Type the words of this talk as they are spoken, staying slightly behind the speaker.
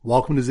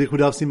Welcome to Zichud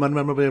Daf Siman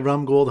Rabbi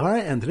Ram Goldhar,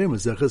 and today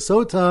Masechah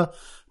Sotah,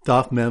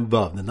 Daf Mem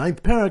Vav, the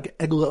ninth parak,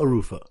 Egla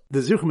Arufa. The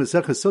Zichud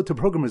Masechah Sotah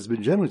program has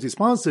been generously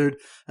sponsored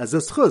as a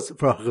schus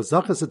for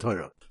Chazachas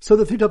Torah. So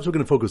the three topics we're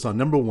going to focus on.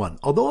 Number one,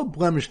 although a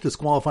blemish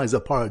disqualifies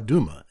a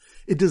paraduma,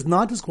 it does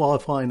not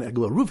disqualify an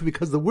Egla Arufa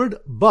because the word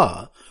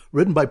ba,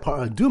 written by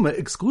paraduma,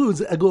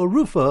 excludes Egla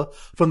Arufa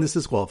from this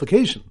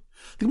disqualification.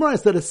 The Gemara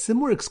says that a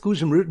similar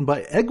exclusion written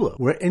by Egla,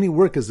 where any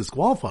work is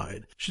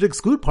disqualified, should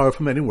exclude par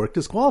from any work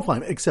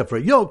disqualifying, except for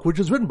a yoke, which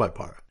is written by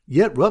par.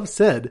 Yet Rav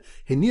said,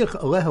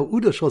 "Heniach aleha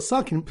uda shel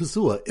sakin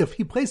pesula." If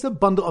he placed a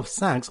bundle of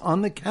sacks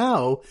on the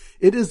cow,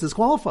 it is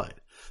disqualified.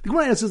 The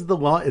Gemara answers that the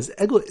law is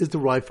Egla is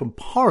derived from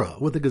para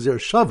with the gezer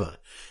shava,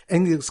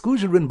 and the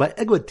exclusion written by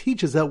Egla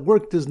teaches that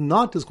work does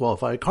not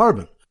disqualify a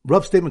carbon.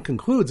 Rav's statement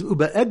concludes,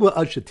 "Uba Egla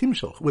ad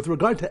shetimshoch." With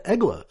regard to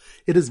Egla,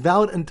 it is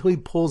valid until he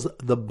pulls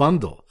the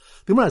bundle.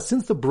 The Gemara,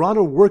 since the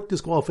broader work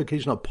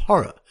disqualification of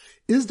para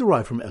is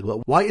derived from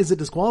Egla, why is it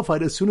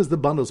disqualified as soon as the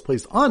bundle is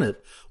placed on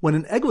it, when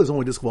an Egla is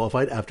only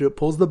disqualified after it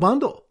pulls the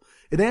bundle?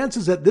 It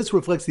answers that this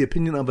reflects the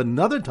opinion of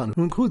another Tan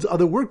who includes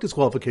other work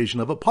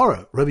disqualification of a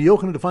para. Rabbi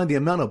Yochanan defined the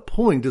amount of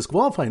pulling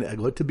disqualifying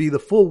Egla to be the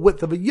full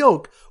width of a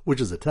yoke, which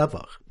is a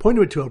tefach.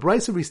 Pointing to a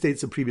brisa restates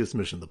the previous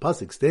mission. The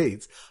pasuk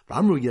states,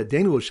 "V'amru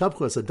yadenu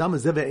shavchu as adam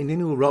zeve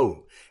einenu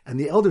ra'u," and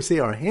the elders say,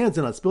 "Our hands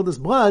did not spill this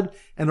blood,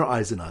 and our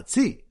eyes did not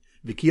see."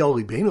 V'ki al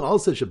libenu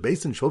also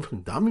shebesin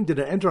shofchin damim. Did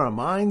it enter our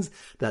minds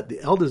that the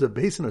elders of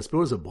Basin are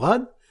spillers of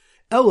blood?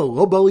 Ella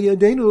lo bali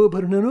yadenu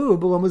b'nanu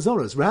b'lo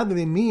mazonos. Rather,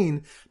 they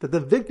mean that the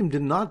victim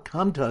did not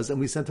come to us and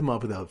we sent him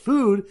off without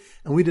food,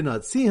 and we did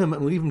not see him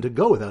and leave him to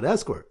go without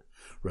escort.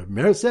 Rav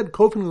Meir said,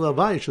 "Kofin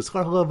lavaya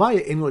sheschar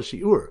lavaya ein lo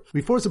shiur." We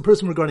force a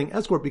person regarding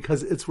escort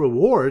because its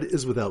reward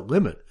is without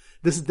limit.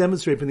 This is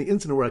demonstrated from the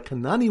incident where a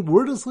Kanani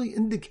wordlessly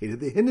indicated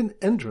the hidden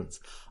entrance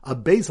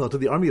of Beisal to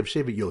the army of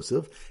Sheva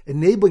Yosef,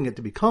 enabling it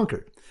to be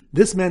conquered.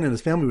 This man and his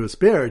family were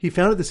spared. He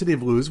founded the city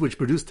of Luz, which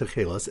produced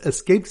Techelas,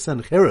 escaped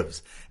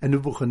Sancheriv's and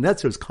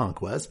Nebuchadnezzar's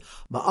conquest,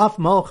 Ba'af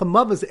Malach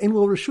HaMavos Ein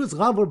Lo Reshus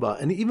Lavor Ba,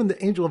 and even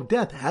the angel of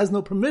death has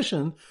no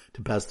permission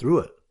to pass through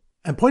it.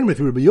 And pointing with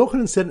Rabbi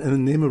Yochanan said in the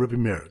name of Rabbi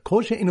Meir,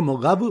 "Kol she'einu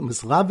malavu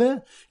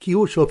mislave ki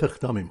hu shofech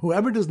damim."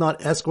 Whoever does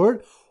not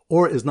escort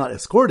or is not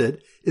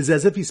escorted is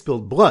as if he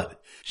spilled blood.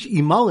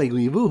 She'imale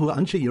livuhu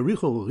anshe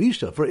Yericho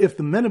Elisha. For if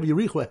the men of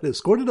Yericho had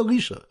escorted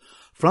Elisha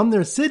from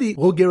their city,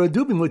 lo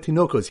geradubim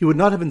letinokos, he would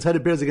not have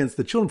incited bears against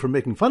the children for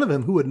making fun of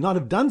him, who would not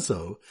have done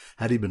so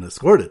had he been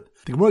escorted.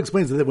 The Gemara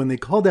explains that when they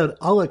called out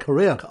Allah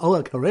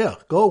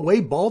Kareach, go away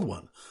bald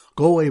one,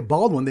 go away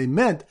bald one, they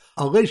meant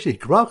Alei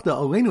shehikrachta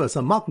aleinu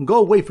asamakon, go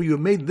away, for you have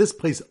made this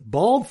place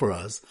bald for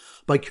us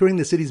by curing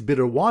the city's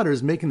bitter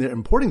waters, making their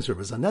importing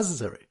service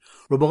unnecessary.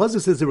 Rabbi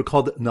Elazar says they were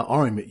called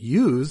Na'arim,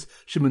 used,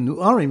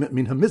 Shemenu'arim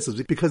min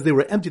ha-mitzvahs, because they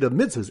were emptied of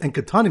mitzvahs, and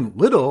Katanim,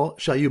 little,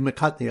 Shayu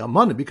mekatne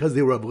amanim, because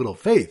they were of little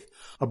faith.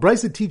 A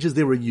brisa teaches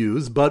they were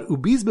used, but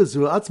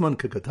ubizbezu atzman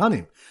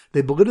kekatanim,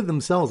 they belittled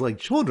themselves like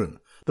children.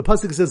 The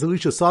pasuk says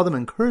Elisha saw them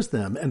and cursed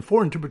them, and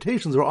four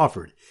interpretations are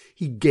offered.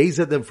 He gazed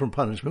at them from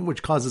punishment,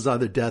 which causes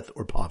either death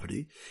or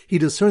poverty. He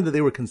discerned that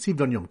they were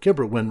conceived on Yom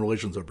Kippur, when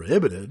relations are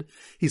prohibited.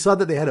 He saw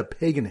that they had a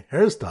pagan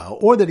hairstyle,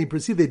 or that he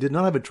perceived they did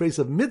not have a trace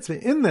of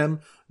mitzvah in them,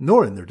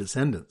 nor in their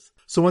descendants.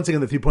 So once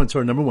again, the 3 points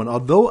are: number one,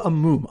 although a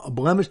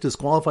blemish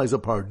disqualifies a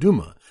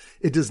paraduma,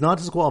 it does not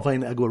disqualify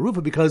an Egla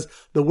Rufa because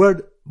the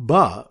word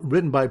ba,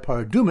 written by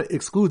paraduma,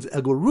 excludes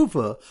Egla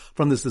Rufa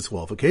from this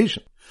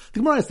disqualification.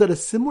 The Gemara says that a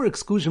similar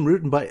exclusion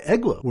written by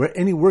Egla, where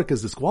any work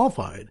is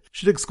disqualified,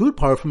 should exclude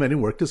par from any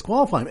work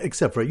disqualifying,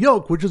 except for a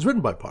yoke, which is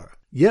written by par.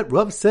 Yet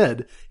Rav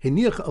said,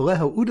 "Heniach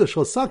aleha uda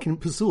shel sakin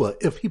pesula."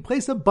 If he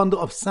placed a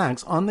bundle of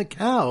sacks on the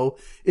cow,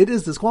 it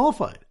is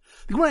disqualified.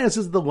 The Gemara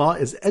answers that the law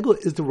is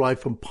Egla is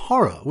derived from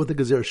para with the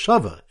gezer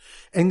shava,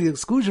 and the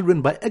exclusion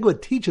written by Egla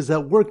teaches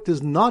that work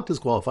does not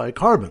disqualify a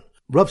carbon.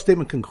 Rav's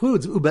statement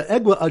concludes, "Uba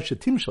Egla ad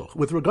shetimshoch."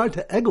 With regard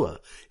to Egla,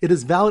 it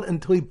is valid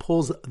until he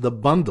pulls the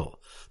bundle.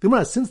 The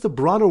Gemara, since the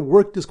broader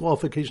work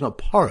disqualification of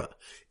para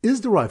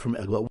is derived from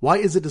Egla, why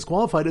is it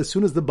disqualified as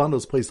soon as the bundle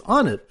is placed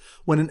on it,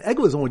 when an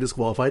Egla is only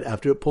disqualified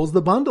after it pulls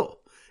the bundle?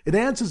 It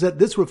answers that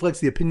this reflects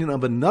the opinion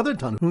of another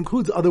Tan who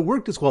includes other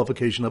work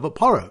disqualification of a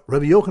para.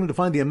 Rabbi Yochanan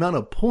defined the amount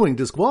of pulling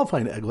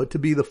disqualifying Egla to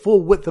be the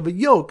full width of a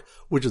yoke,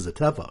 which is a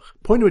tefach.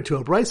 Pointing to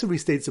a brisa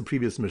restates the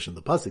previous mission.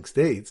 The pasuk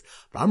states,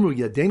 "V'amru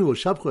yadenu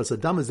shavchu as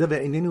adam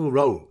zeve einenu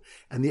ra'u,"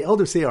 and the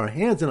elders say, "Our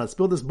hands did not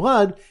spill this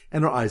blood,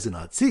 and our eyes did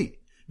not see."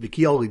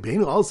 V'ki al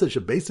libenu also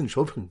shebesin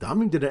shofchin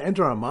damim. Did it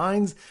enter our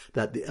minds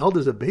that the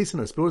elders of Basin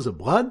are spillers of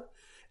blood?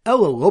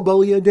 Ella lo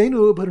bali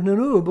yadenu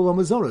b'nanu b'lo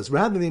mazonos.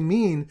 Rather, they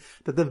mean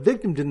that the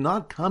victim did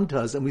not come to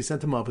us and we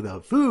sent him off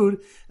without food,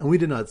 and we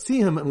did not see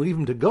him and leave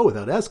him to go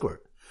without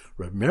escort.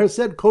 Rav Meir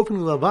said, "Kofin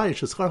lavaya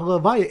sheschar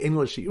lavaya ein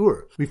lo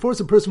shiur." We force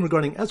a person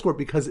regarding escort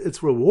because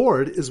its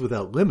reward is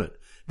without limit.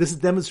 This is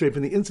demonstrated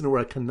from the incident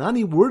where a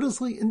Kanani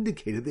wordlessly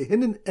indicated the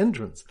hidden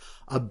entrance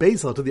of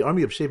Beisal to the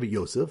army of Sheva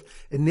Yosef,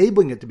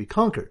 enabling it to be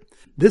conquered.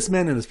 This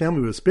man and his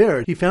family were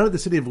spared. He founded the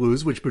city of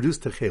Luz, which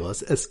produced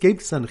Techelas,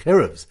 escaped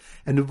Sancheriv's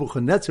and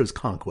Nebuchadnezzar's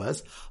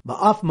conquest,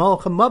 Ba'af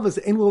Malach HaMavos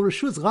Ein Lo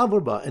Reshus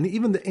Lavor Ba, and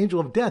even the angel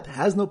of death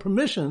has no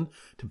permission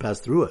to pass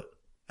through it.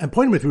 And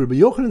pointing with Rabbi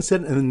Yochanan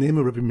said in the name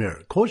of Rabbi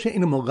Meir, Kol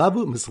she'eino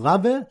malavu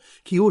mislave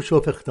ki hu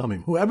shofech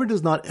damim. Whoever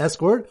does not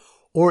escort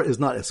or is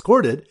not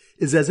escorted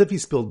is as if he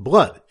spilled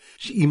blood.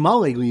 For if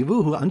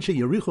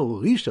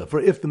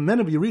the men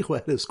of Yericho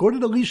had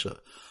escorted Elisha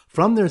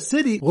from their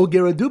city,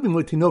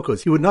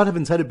 he would not have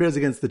incited bears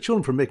against the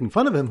children for making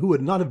fun of him, who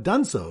would not have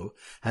done so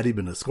had he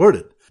been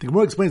escorted. The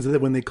Gemara explains that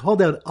when they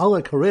called out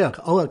Allah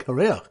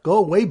Kareach, go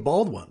away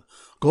bald one,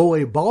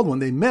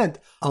 they meant,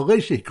 go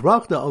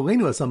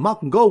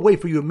away,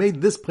 for you have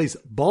made this place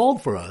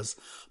bald for us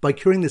by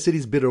curing the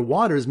city's bitter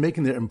waters,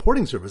 making their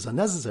importing service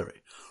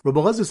unnecessary. Rabbi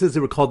Elazar says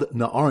they were called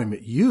Na'arim,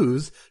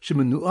 used,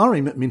 Shemin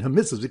Nu'arim min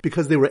ha-mitzvahs,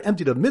 because they were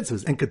emptied of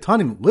mitzvahs, and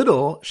Katanim,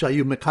 little,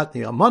 Shayu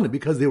Mekatne Amana,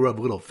 because they were of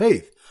little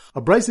faith.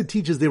 A brisa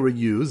teaches they were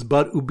used,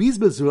 but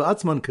Ubizbezu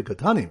Atzman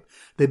Kekatanim,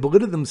 they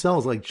belittled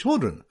themselves like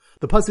children.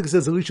 The pasuk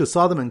says Elisha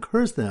saw them and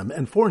cursed them,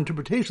 and 4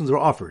 interpretations were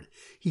offered.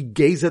 He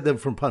gazed at them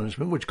from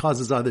punishment, which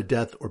causes either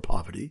death or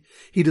poverty.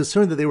 He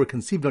discerned that they were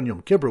conceived on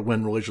Yom Kippur,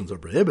 when relations are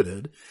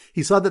prohibited.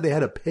 He saw that they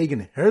had a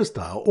pagan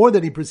hairstyle, or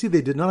that he perceived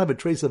they did not have a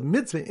trace of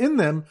mitzvah in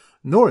them,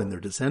 nor in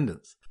their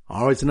descendants.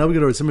 Alright, so now we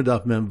go to our Simon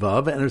Daf Mem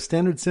Vav, and our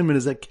standard Simon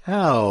is a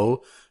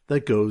cow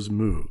that goes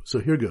moo. So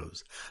here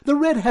goes. The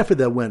red heifer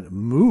that went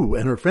moo,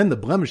 and her friend the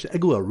blemished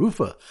Eglah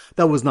Rufa,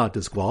 that was not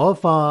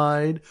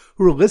disqualified,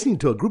 who were listening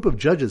to a group of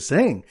judges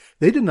saying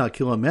they did not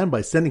kill a man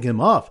by sending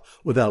him off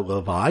without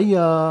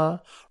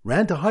levaya,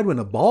 ran to hide when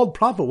a bald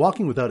prophet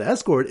walking without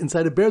escort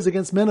incited bears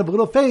against men of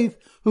little faith,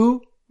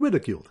 who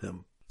ridiculed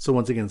him. So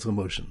once again, slow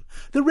motion.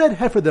 The red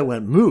heifer that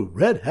went moo,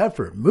 red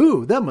heifer,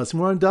 moo, that must be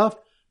more on Daf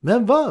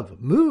Mem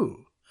Vav, moo.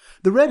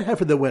 The red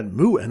heifer that went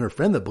moo, and her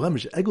friend the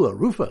blemished Eglah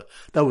Rufa,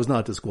 that was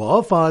not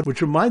disqualified,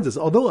 which reminds us,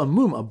 although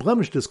a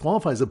blemish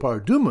disqualifies a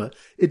paraduma,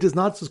 it does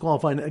not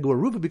disqualify an Eglah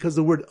Rufa because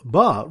the word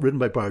ba, written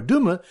by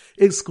paraduma,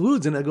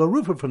 excludes an Eglah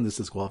Rufa from this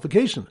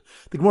disqualification.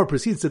 The Gemara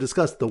proceeds to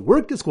discuss the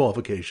work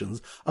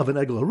disqualifications of an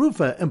Eglah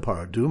Rufa and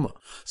paraduma.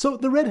 So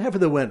the red heifer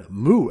that went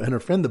moo, and her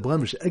friend the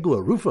blemished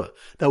Eglah Rufa,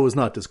 that was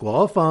not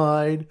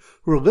disqualified,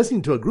 who were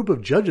listening to a group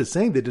of judges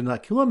saying they did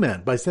not kill a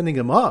man by sending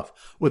him off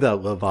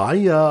without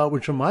levaya,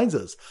 which reminds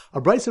us, a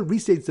brisa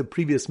restates the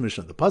previous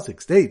mission. The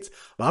pasuk states,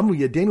 "V'amru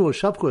yadenu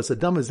l'shapchu es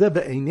adam hazeh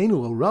ve'einenu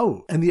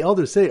l'ra'u," and the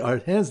elders say, "Our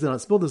hands did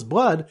not spill this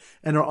blood,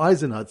 and our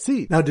eyes did not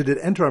see." Now, did it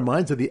enter our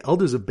minds that the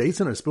elders of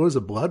Basin are spillers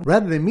of blood?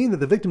 Rather, they mean that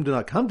the victim did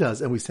not come to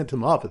us, and we sent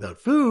him off without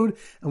food,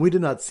 and we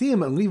did not see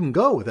him and leave him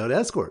go without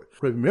escort.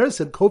 Rabbi Meir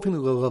said, "Kofin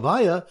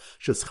l'levaya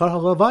sheschar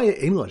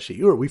ha'levaya ein la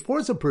shi'ur." We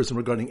force a person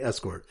regarding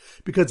escort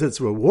because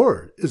its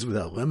reward is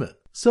without limit.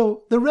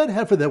 So, the red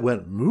heifer that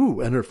went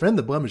moo, and her friend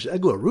the blemished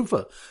Eglah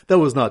Rufa, that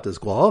was not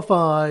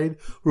disqualified,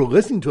 were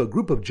listening to a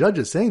group of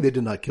judges saying they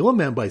did not kill a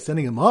man by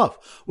sending him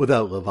off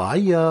without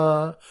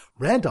levaya,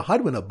 ran to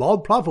hide when a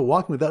bald prophet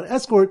walking without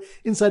escort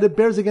incited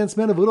bears against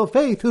men of little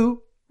faith,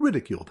 who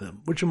ridiculed him,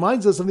 which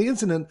reminds us of the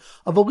incident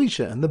of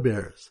Elisha and the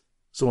bears.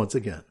 So once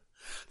again,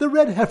 the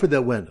red heifer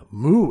that went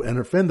moo, and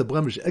her friend the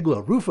blemished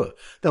Eglah Rufa,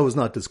 that was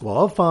not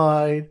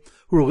disqualified,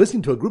 who were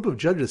listening to a group of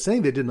judges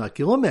saying they did not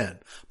kill a man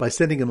by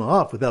sending him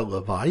off without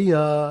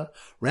levaya,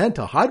 ran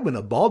to hide when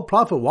a bald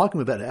prophet walking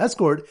without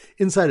escort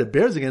incited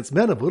bears against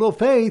men of little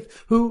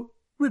faith, who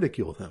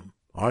ridiculed him.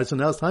 Alright, so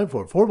now it's time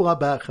for Blah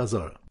Back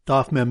Chazara.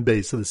 Daf Mem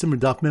Beis. So the Simmer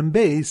Daf Mem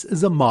Beis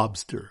is a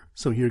mobster.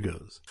 So here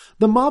goes.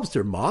 The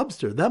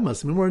mobster, that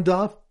must mean we're in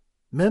Daf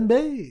Mem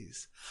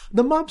Beis.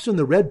 The mobster in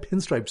the red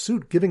pinstripe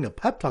suit giving a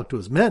pep talk to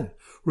his men.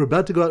 We're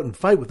about to go out and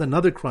fight with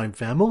another crime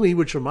family,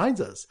 which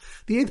reminds us,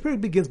 the 8th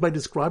period begins by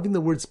describing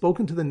the words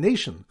spoken to the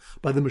nation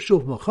by the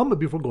Meshul Muhammad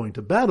before going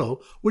to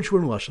battle, which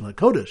were in Lashon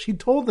HaKodesh. He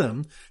told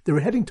them they were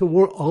heading to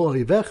war al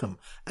oivechem,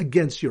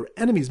 against your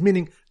enemies,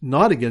 meaning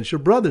not against your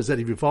brothers, that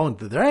if you fall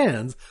into their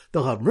hands,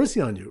 they'll have mercy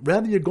on you.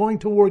 Rather, you're going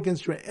to war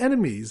against your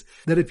enemies,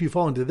 that if you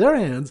fall into their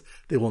hands,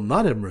 they will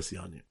not have mercy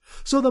on you.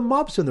 So the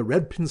mobster in the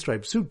red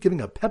pinstripe suit giving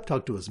a pep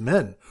talk to his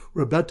men,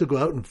 were about to go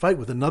out and fight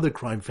with another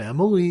crime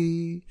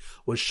family,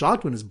 was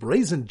shocked when his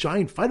brazen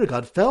giant fighter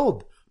got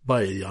felled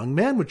by a young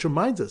man, which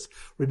reminds us,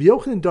 Rabbi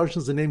Yochanan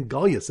darshans the name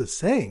Galias as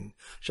saying,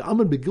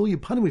 Sha'aman begil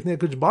yipanim with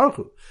Kodesh Baruch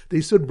Hu. They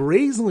stood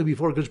brazenly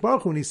before Kodesh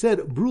Baruch Hu, and he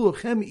said, Bru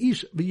lochem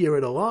ish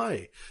v'yeret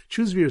alai.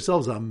 Choose for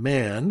yourselves a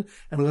man,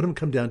 and let him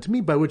come down to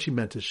me, by which he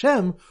meant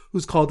Hashem,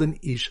 who's called an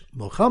ish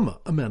milchama,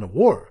 a man of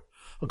war.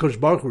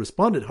 HaKadosh Baruch Hu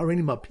responded,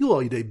 Hareini mapil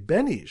al yidei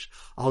ben ish.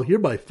 I'll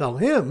hereby fell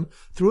him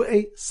through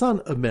a son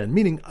of men,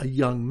 meaning a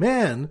young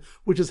man,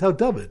 which is how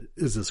David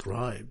is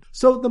described.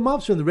 So the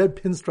mobster in the red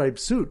pinstripe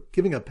suit,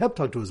 giving a pep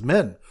talk to his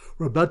men,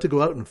 were about to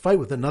go out and fight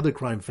with another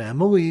crime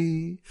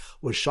family,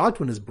 was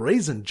shocked when his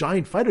brazen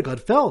giant fighter got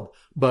felled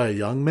by a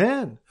young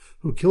man,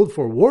 who killed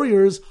 4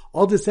 warriors,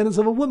 all descendants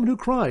of a woman who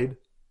cried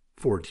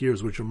 4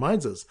 tiers, which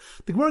reminds us,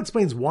 the Gemara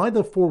explains why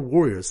the 4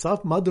 warriors,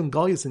 Saf, Madun,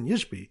 Galias, and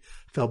Yishbi,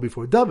 fell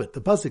before David.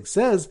 The pasuk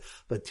says,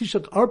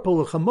 "Vatishak Arpa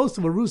l'chamos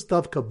of Rus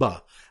dav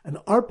kaba," and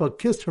Arpa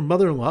kissed her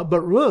mother-in-law,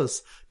 but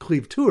Rus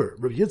cleaved to her.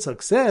 Rabbi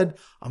Yitzchak said,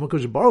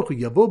 "Amakosh Baruch Hu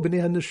yavo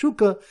b'nei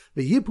hanashuka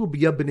v'yipu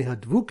b'yad b'nei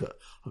hadvuka."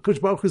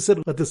 Hakadosh Baruch Hu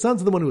said, "Let the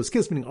sons of the one who was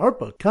kissed," meaning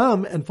Arpa,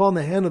 come and fall in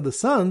the hand of the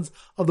sons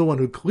of the one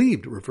who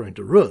cleaved, referring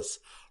to Rus.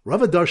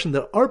 Rava darshan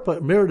that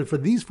Arpa merited for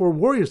these 4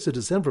 warriors to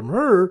descend from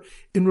her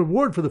in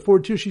reward for the 4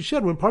 tears she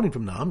shed when parting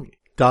from Naomi.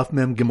 Daf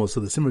Mem Gimel. So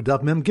the Simmer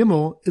Daf Mem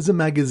Gimel is a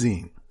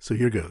magazine. So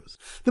here goes.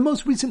 The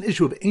most recent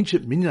issue of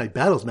Ancient Midianite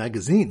Battles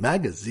magazine.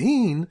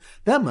 Magazine?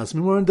 That must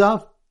mean we're in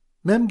Daf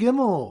Mem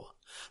Gimel.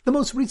 The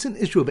most recent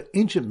issue of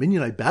Ancient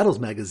Midianite Battles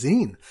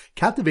magazine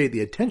captivated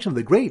the attention of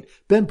the great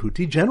Ben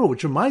Puti general,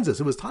 which reminds us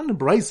it was taught in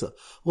Braisa,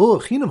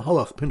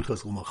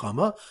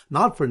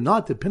 not for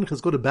naught did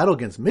Pinchas go to battle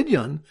against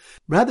Midian,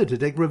 rather to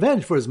take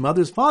revenge for his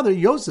mother's father,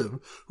 Yosef,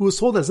 who was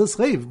sold as a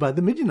slave by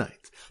the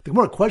Midianites. The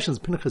Gemara questions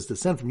Pinchas'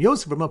 descent from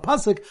Yosef from a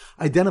pasuk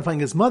identifying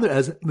his mother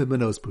as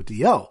Mibenos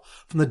Putiel,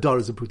 from the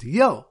daughters of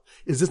Putiel.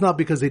 Is this not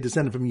because they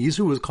descended from Yisro,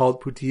 who was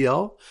called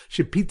Putiel?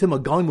 Shepitim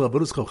agalim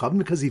lavodos kochavim,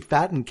 because he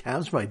fattened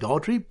calves for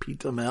idolatry?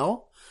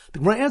 Pitamel? The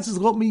Gemara answers,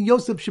 "Lot me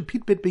Yosef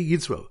shepit bit be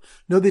Yitzro."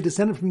 No, they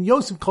descended from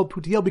Yosef, called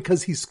Putiel,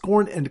 because he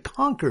scorned and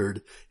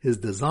conquered his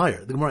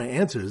desire. The Gemara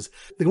answers,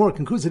 the Gemara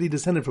concludes that he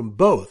descended from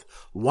both,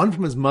 one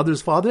from his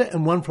mother's father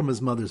and one from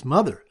his mother's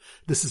mother.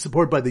 This is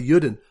supported by the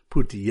Yud in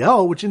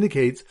Putiel, which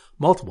indicates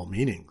multiple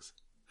meanings.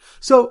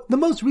 So, the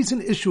most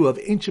recent issue of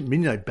Ancient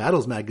Midianite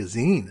Battles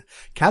magazine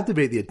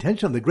captivated the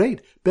attention of the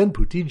great Ben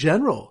Puti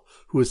general,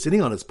 who was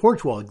sitting on his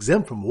porch while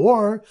exempt from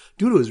war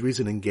due to his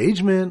recent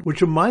engagement,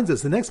 which reminds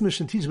us the next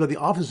mission teaches about the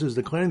officers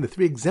declaring the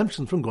 3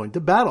 exemptions from going to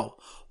battle.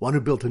 One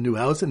who built a new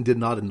house and did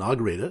not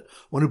inaugurate it,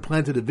 one who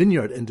planted a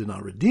vineyard and did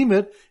not redeem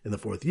it in the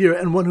 4th year,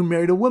 and one who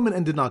married a woman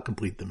and did not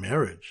complete the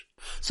marriage.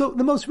 So,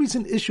 the most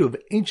recent issue of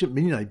Ancient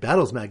Midianite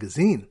Battles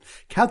magazine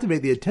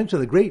captivated the attention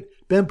of the great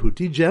Ben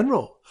Puti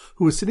general,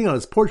 who was sitting on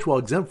his porch while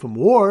exempt from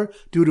war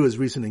due to his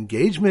recent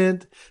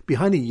engagement,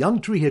 behind a young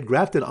tree he had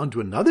grafted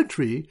onto another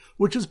tree,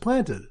 which was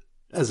planted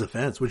as a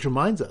fence, which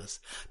reminds us,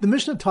 the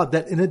Mishnah taught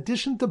that in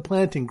addition to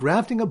planting,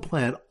 grafting a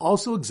plant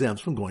also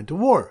exempts from going to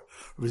war.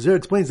 Rabbi Zer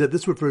explains that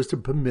this refers to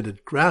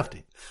permitted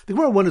grafting. The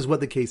Gemara wonders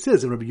what the case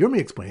is, and Rabbi Yirmi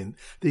explained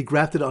that he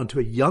grafted onto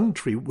a young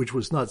tree which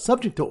was not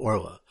subject to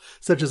orla,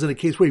 such as in a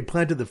case where he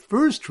planted the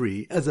first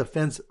tree as a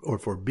fence or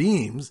for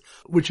beams,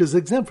 which is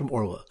exempt from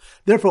orla.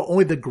 Therefore,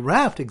 only the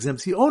graft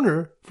exempts the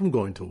owner from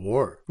going to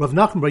war. Rav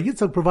Nachman bar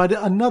Yitzchak provided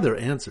another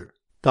answer.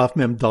 Daf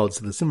Mem Daled,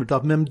 so the Simmer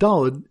Daf Mem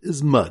Daled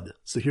is mud.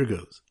 So here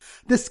goes.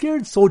 The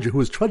scared soldier who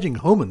was trudging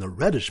home in the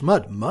reddish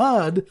mud.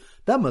 Mud?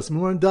 That must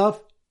mean we're in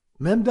Daf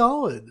Mem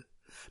Daled.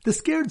 The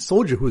scared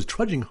soldier who was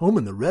trudging home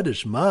in the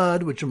reddish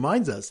mud, which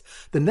reminds us,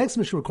 the next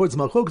mission records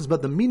Malchokas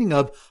about the meaning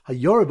of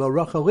Hayoreb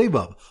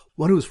al-Rachalevav,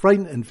 one who is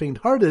frightened and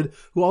faint-hearted,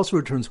 who also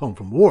returns home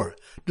from war.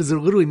 Does it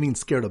literally mean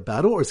scared of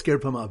battle or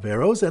scared from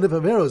Averos? And if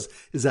Averos,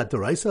 is that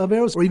Deraisa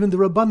Averos or even the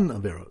Rabbanan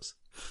Averos?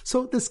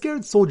 So the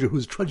scared soldier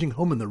who's trudging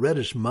home in the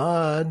reddish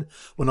mud,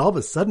 when all of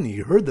a sudden he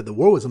heard that the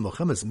war was a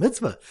Milchemes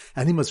mitzvah,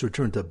 and he must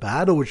return to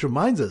battle, which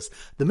reminds us,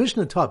 the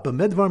Mishnah taught,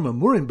 B'medvar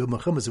mamurim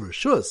b'Milchemes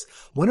reshus.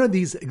 When are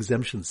these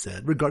exemptions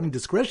said regarding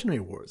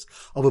discretionary wars?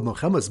 Of a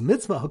Milchemes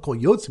mitzvah, hakol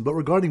yotzim, but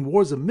regarding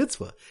wars of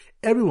mitzvah,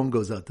 everyone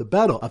goes out to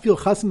battle. Afil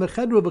chasim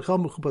mechedra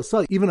b'chal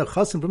mechupasa, even a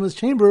chasim from his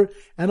chamber,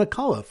 and a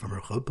kala from her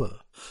chuppah.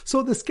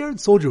 So the scared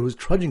soldier who was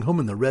trudging home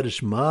in the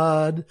reddish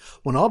mud,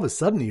 when all of a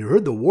sudden he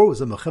heard the war was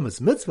a Milchemes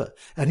mitzvah,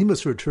 and he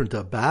must return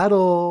to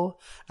battle,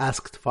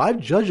 asked 5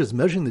 judges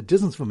measuring the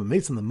distance from a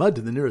mace in the mud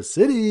to the nearest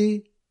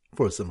city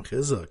for some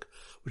chizuk.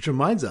 Which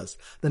reminds us,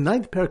 the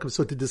 9th parak of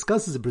Sotah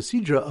discusses the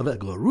procedure of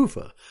Egla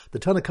Rufa. The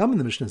Tanna Kamma in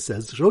the Mishnah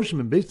says, 3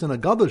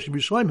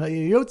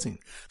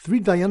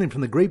 dayanim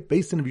from the great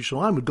basin of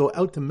Yishalayim would go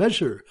out to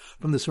measure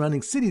from the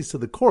surrounding cities to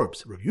the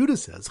corpse. Rav Yehuda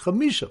says,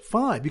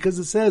 5, because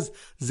it says,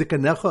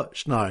 Zikanecha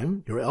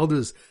Shnaim, your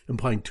elders,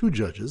 implying 2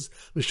 judges,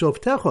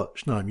 V'shoftecha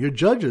Shnaim, your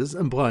judges,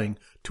 implying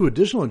 2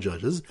 additional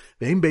judges,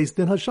 vein based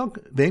in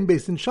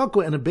shako,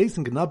 and a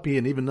basin cannot be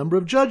an even number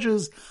of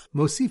judges,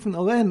 mosifin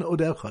alen od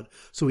echad.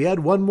 So we add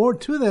 1 more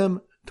to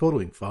them,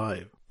 totaling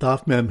 5.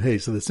 Daf Mem Hey.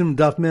 So the sim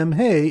Daf Mem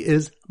Hey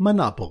is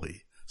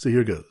monopoly. So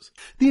here goes.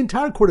 The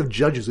entire court of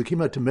judges who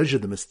came out to measure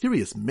the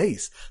mysterious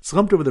mace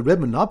slumped over the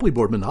red monopoly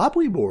board.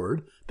 Monopoly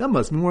board? That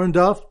must mean we're in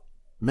Daf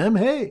Mem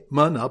Hey.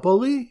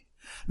 Monopoly.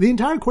 The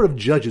entire court of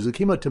judges who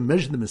came out to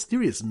measure the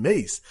mysterious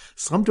mace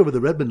slumped over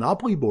the red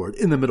monopoly board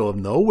in the middle of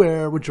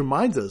nowhere, which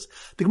reminds us,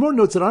 the Gemara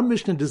notes that our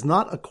Mishnah does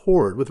not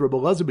accord with Rabbi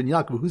Elazar ben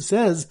Yaakov, who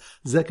says,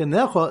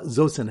 Zekanecha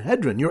zo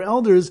Sanhedrin. Your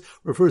elders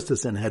refers to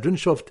Sanhedrin,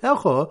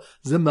 Shoftecha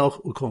ze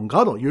Melch u'Kohen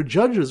Gadol. Your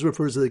judges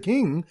refers to the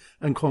king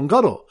and Kohen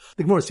Gadol.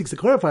 The Gemara seeks to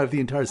clarify if the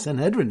entire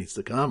Sanhedrin needs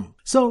to come.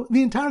 So,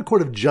 the entire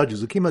court of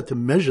judges who came out to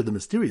measure the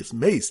mysterious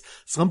mace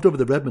slumped over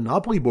the red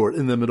monopoly board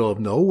in the middle of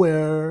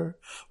nowhere.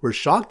 We're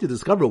shocked to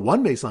discover one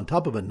one mace on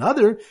top of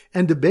another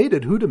and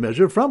debated who to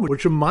measure from,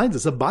 which reminds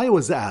us Abaye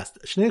was asked,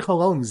 Shnei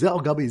chalalim zeh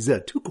al gabi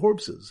zeh, two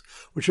corpses,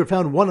 which are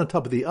found one on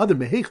top of the other,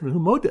 meheichen hu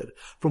moded,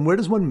 from where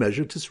does one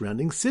measure to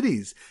surrounding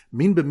cities?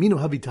 Min b'mino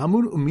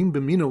havitamun, umin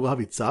b'mino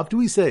havitzav. Do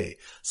we say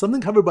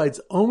something covered by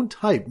its own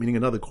type, meaning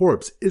another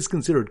corpse, is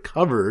considered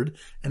covered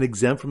and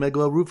exempt from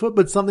egla rufa,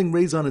 but something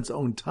raised on its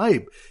own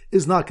type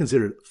is not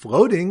considered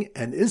floating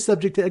and is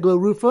subject to egla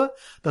rufa?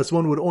 Thus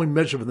one would only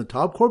measure from the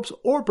top corpse,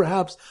 or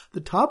perhaps the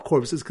top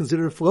corpse is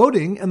considered floating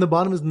and the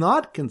bottom is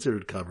not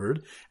considered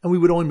covered, and we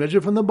would only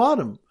measure from the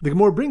bottom. The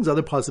Gemara brings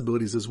other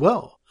possibilities as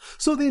well.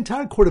 So the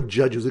entire court of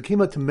judges who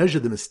came out to measure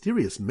the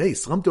mysterious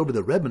mace slumped over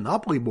the red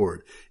monopoly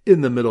board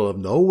in the middle of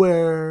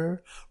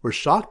nowhere, were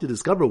shocked to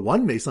discover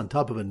one mace on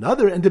top of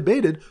another and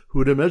debated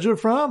who to measure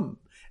from,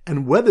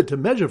 and whether to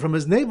measure from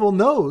his navel,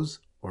 nose,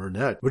 or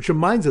neck. Which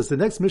reminds us, the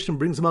next mission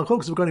brings a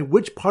malchokes regarding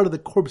which part of the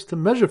corpse to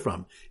measure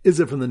from. Is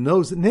it from the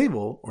nose,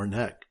 navel, or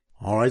neck?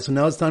 Alright, so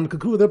now it's time to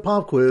conclude our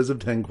pop quiz of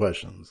 10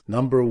 questions.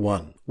 Number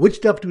 1.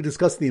 Which daf do we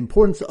discuss the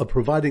importance of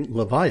providing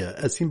levaya,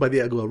 as seen by the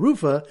Egla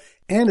Rufa,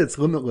 and its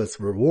limitless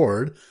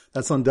reward?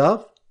 That's on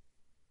daf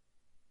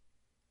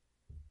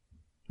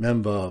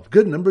Memvav.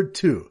 Good. Number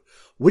 2.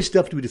 Which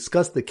daf do we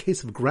discuss the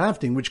case of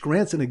grafting, which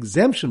grants an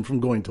exemption from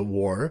going to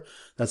war?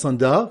 That's on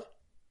daf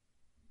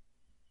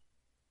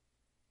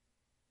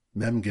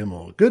Mem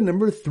Gimel. Good.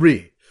 Number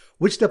 3.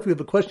 Which step we have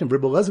a question?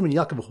 Rebbe Elazar ben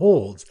Yaakov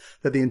holds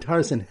that the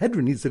entire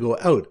Sanhedrin needs to go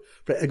out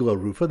for Egla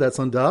Rufa. That's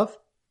on daf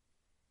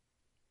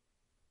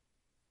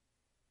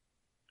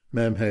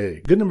Mem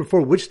Hey. Good. Number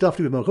 4. Which daf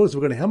do we have malchos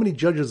regarding how many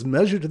judges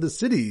measure to the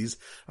cities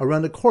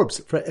around a corpse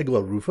for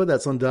Egla Rufa?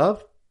 That's on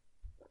daf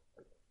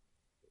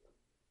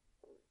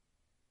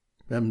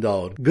Mem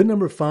Daled. Good.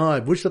 Number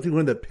 5. Which daf do we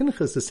learn that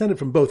Pinchas descended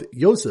from both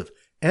Yosef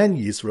and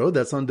Yisro?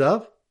 That's on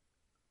daf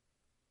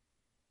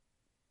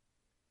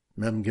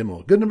Mem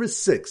Gimel. Good. Number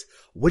 6.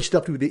 Which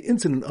daf do we the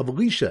incident of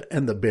Elisha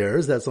and the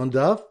bears? That's on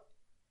daf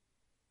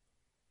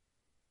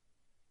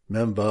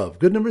Mem Vav.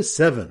 Good. Number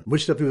 7.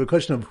 Which daf do we have a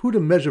question of who to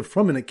measure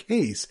from in a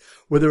case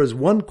where there is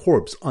one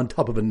corpse on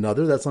top of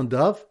another? That's on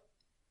daf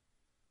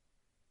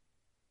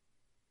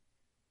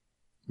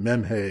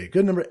Mem Hey.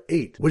 Good. Number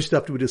 8. Which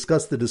daf do we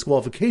discuss the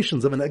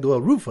disqualifications of an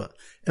Egla Rufa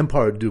and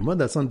Paraduma?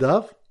 That's on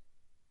daf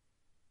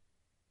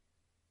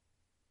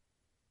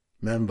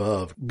Mem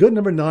Vav. Good.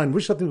 Number 9.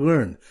 Which daf do we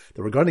learn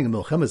that regarding a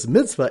Milchemes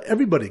mitzvah,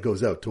 everybody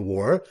goes out to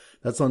war?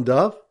 That's on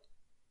daf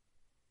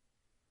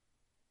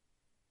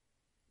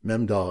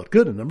Mem Dalet.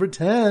 Good. And number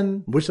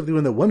 10. Which daf do we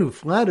learn that one who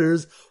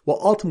flatters will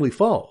ultimately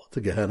fall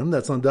to Gehenna?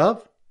 That's on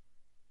daf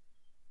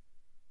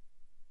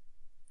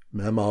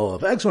Mem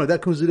Aleph. Excellent.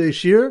 That concludes today's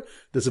shir.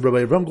 This is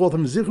Rabbi Avram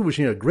Goldham Zichu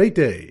wishing you a great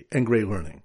day and great learning.